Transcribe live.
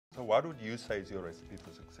So what would you say is your recipe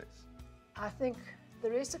for success? I think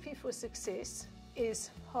the recipe for success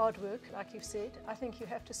is hard work, like you've said. I think you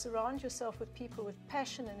have to surround yourself with people with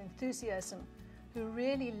passion and enthusiasm who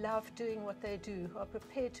really love doing what they do, who are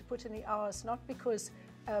prepared to put in the hours, not because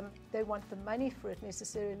they want the money for it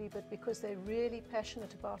necessarily, but because they're really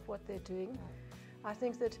passionate about what they're doing. I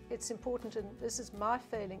think that it's important, and this is my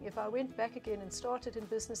failing. If I went back again and started in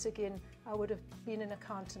business again, I would have been an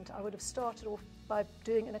accountant. I would have started off by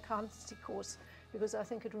doing an accountancy course, because I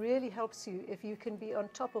think it really helps you if you can be on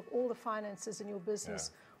top of all the finances in your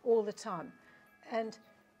business all the time. And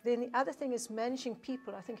then the other thing is managing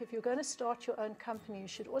people. I think if you're going to start your own company, you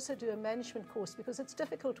should also do a management course, because it's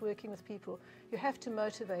difficult working with people. You have to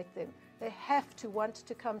motivate them. They have to want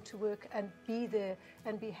to come to work and be there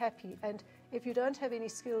and be happy. And if you don't have any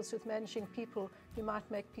skills with managing people, you might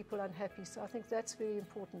make people unhappy. So I think that's very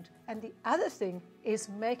important. And the other thing is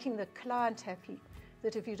making the client happy.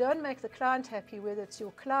 That if you don't make the client happy, whether it's your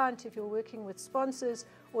client, if you're working with sponsors,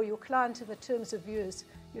 or your client in the terms of viewers,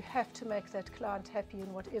 you have to make that client happy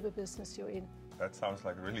in whatever business you're in. That sounds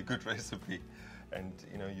like a really good recipe, and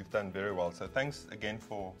you've done very well. So thanks again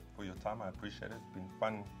for your time. I appreciate it. It's been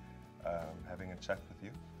fun having a chat with you,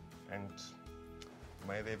 and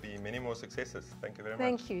may there be many more successes. Thank you very much.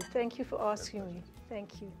 Thank you. Thank you for asking me.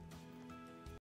 Thank you.